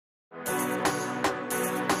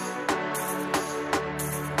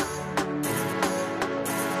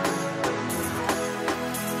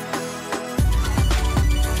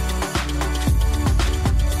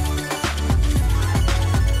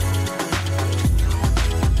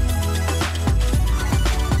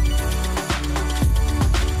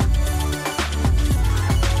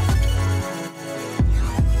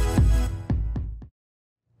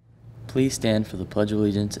Please stand for the Pledge of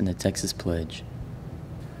Allegiance and the Texas Pledge.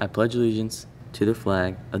 I pledge allegiance to the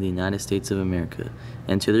flag of the United States of America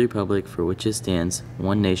and to the republic for which it stands,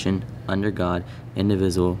 one nation, under God,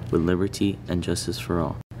 indivisible, with liberty and justice for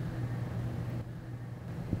all.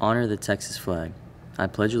 Honor the Texas flag. I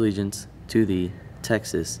pledge allegiance to the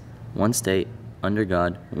Texas, one state, under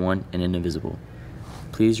God, one and indivisible.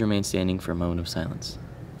 Please remain standing for a moment of silence.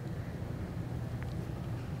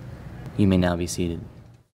 You may now be seated.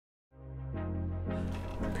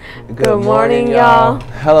 Good morning, y'all.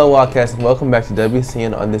 Hello, Wildcats, and welcome back to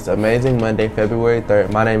WCN on this amazing Monday, February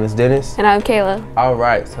 3rd. My name is Dennis. And I'm Kayla. All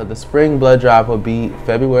right, so the spring blood drive will be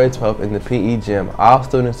February 12th in the PE gym. All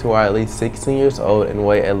students who are at least 16 years old and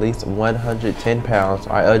weigh at least 110 pounds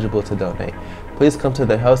are eligible to donate. Please come to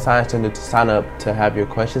the Health Science Center to sign up to have your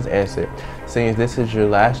questions answered. Seniors, this is your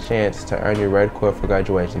last chance to earn your red cord for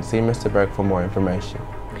graduation. See Mr. Burke for more information.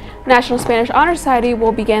 National Spanish Honor Society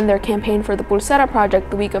will begin their campaign for the Pulsera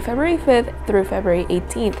project the week of February 5th through February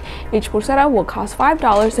 18th. Each Pulsera will cost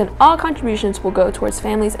 $5 and all contributions will go towards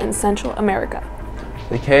families in Central America.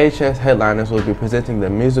 The KHS headliners will be presenting the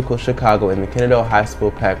musical Chicago in the Kennedale High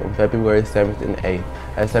School PAC on February 7th and 8th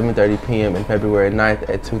at 7:30 p.m. and February 9th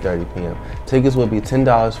at 2:30 p.m. Tickets will be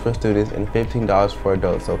 $10 for students and $15 for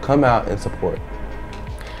adults, so come out and support.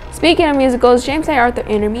 Speaking of musicals, James A. Arthur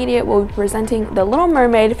Intermediate will be presenting The Little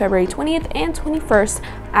Mermaid February 20th and 21st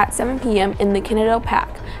at 7 p.m. in the Kennedale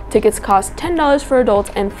PAC. Tickets cost $10 for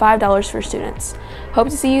adults and $5 for students. Hope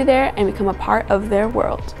to see you there and become a part of their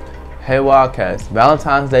world. Hey Wildcats,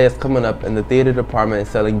 Valentine's Day is coming up and the theater department is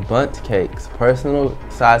selling bundt cakes. Personal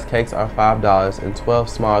size cakes are $5 and 12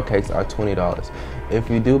 small cakes are $20. If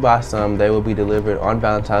you do buy some, they will be delivered on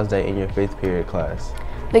Valentine's Day in your 5th period class.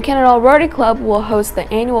 The Kennedale Rotary Club will host the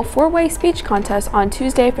annual four-way speech contest on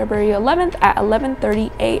Tuesday, February 11th at 11:30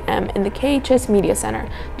 a.m. in the KHS Media Center.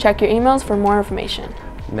 Check your emails for more information.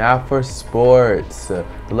 Now for sports. The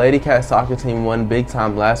Lady Cat soccer team won big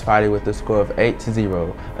time last Friday with a score of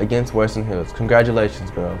 8-0 against Western Hills. Congratulations,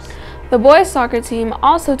 girls. The boys soccer team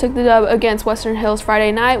also took the dub against Western Hills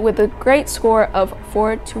Friday night with a great score of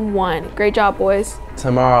 4-1. Great job, boys.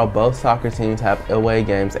 Tomorrow, both soccer teams have away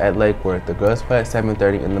games at Lake Worth. The girls play at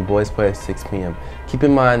 7:30 and the boys play at 6 p.m. Keep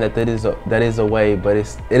in mind that that is away, but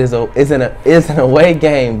it's an away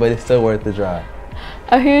game, but it's still worth the drive.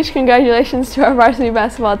 A huge congratulations to our varsity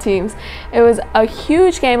basketball teams. It was a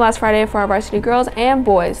huge game last Friday for our varsity girls and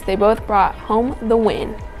boys. They both brought home the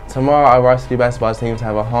win. Tomorrow, our varsity basketball teams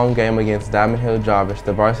have a home game against Diamond Hill Jarvis.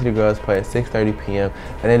 The varsity girls play at 6:30 p.m.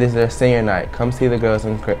 and it is their senior night. Come see the girls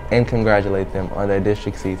and congratulate them on their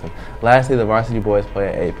district season. Lastly, the varsity boys play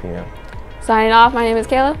at 8 p.m. Signing off, my name is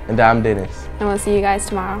Kayla. And I'm Dennis. And we'll see you guys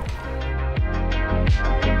tomorrow.